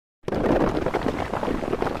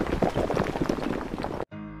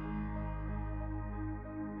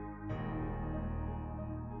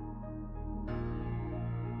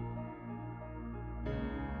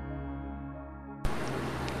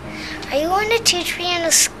Are you going to teach me in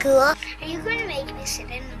a school? Are you going to make me sit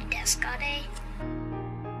in a desk all day?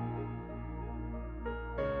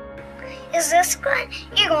 Is this what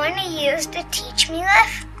you're going to use to teach me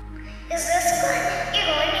with? Is this what you're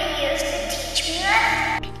going to use to teach me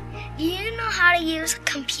with? Do you know how to use a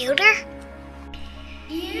computer?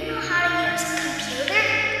 Do you know how to use a computer?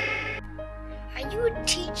 Are you a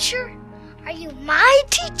teacher? Are you my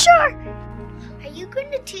teacher? Are you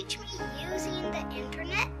going to teach me using the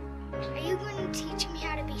internet? Are you going to teach me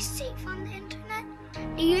how to be safe on the internet?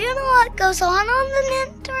 Do you know what goes on the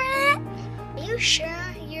internet? Are you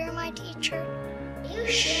sure you're my teacher? Are you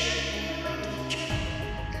sure you're my teacher?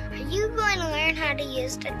 Are you going to learn how to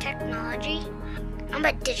use the technology? I'm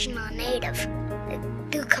a digital native.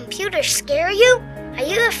 Do computers scare you? Are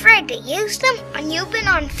you afraid to use them? Have you been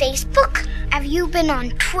on Facebook? Have you been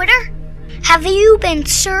on Twitter? Have you been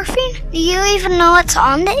surfing? Do you even know what's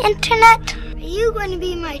on the internet? Are you going to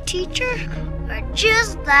be my teacher or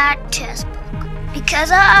just that test book?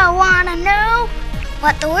 Because I want to know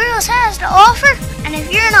what the world has to offer. And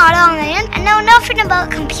if you're not on the internet and know nothing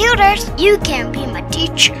about computers, you can't be my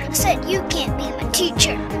teacher. I said you can't be my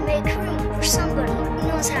teacher. Make room for somebody who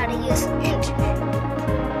knows how to use the internet.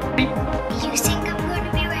 Do you think I'm going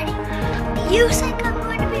to be ready? Do you think I'm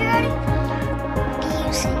going to be ready? Do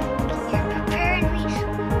you think you're preparing me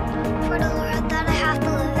for the world that I have to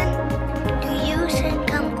live in? Do you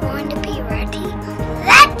think I'm going to be ready?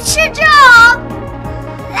 That's your job!